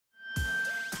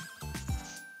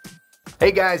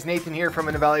Hey guys, Nathan here from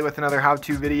Innovelli with another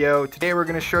how-to video. Today we're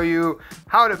going to show you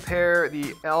how to pair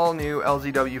the all-new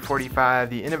LZW45,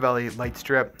 the Innovelli light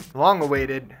strip, long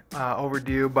awaited,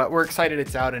 overdue, but we're excited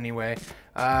it's out anyway,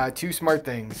 to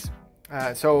SmartThings.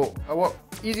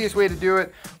 Easiest way to do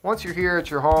it, once you're here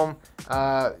at your home,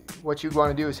 what you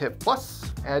want to do is hit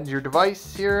plus, add your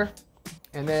device here,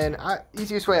 and then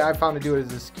easiest way I've found to do it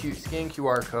is this scan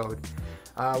QR code.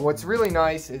 What's really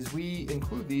nice is we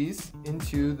include these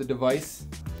into the device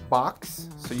box,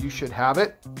 so you should have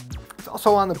it. It's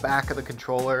also on the back of the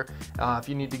controller if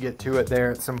you need to get to it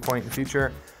there at some point in the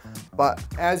future. But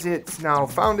as it's now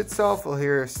found itself, we'll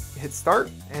hit start,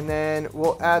 and then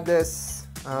we'll add this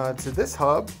to this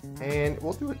hub, and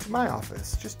we'll do it to my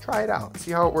office. Just try it out,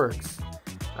 see how it works.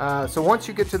 So once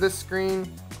you get to this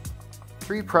screen,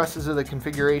 3 presses of the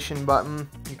configuration button,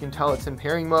 you can tell it's in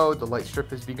pairing mode. The light strip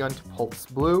has begun to pulse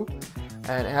blue,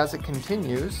 and as it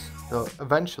continues,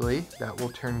 eventually that will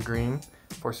turn green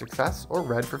for success or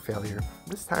red for failure.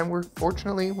 This time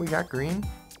fortunately we got green.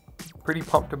 Pretty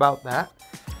pumped about that.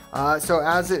 So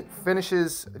as it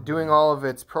finishes doing all of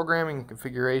its programming and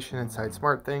configuration inside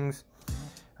SmartThings,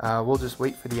 we'll just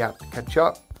wait for the app to catch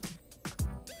up.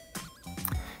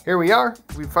 Here we are.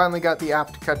 We finally got the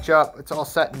app to catch up. It's all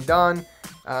set and done.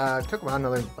 It took about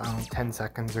another 10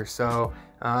 seconds or so.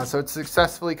 So it's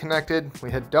successfully connected.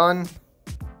 We hit done,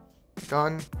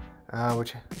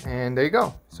 and there you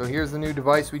go. So here's the new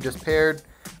device we just paired.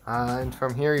 And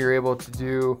from here you're able to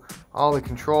do all the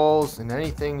controls and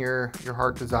anything your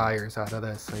heart desires out of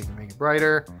this. So you can make it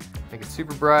brighter, make it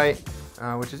super bright,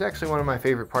 which is actually one of my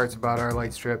favorite parts about our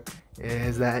light strip,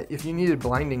 is that if you needed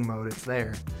blinding mode, it's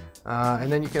there.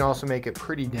 And then you can also make it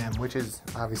pretty dim, which is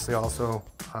obviously also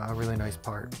a really nice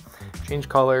part. Change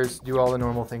colors, do all the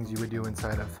normal things you would do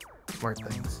inside of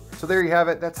SmartThings. So there you have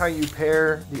it. That's how you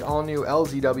pair the all-new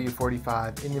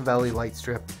LZW45 Innovelli light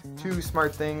strip to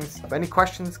SmartThings. If any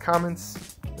questions,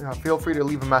 comments, feel free to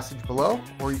leave a message below,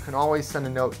 or you can always send a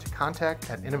note to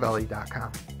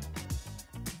contact@innovelli.com.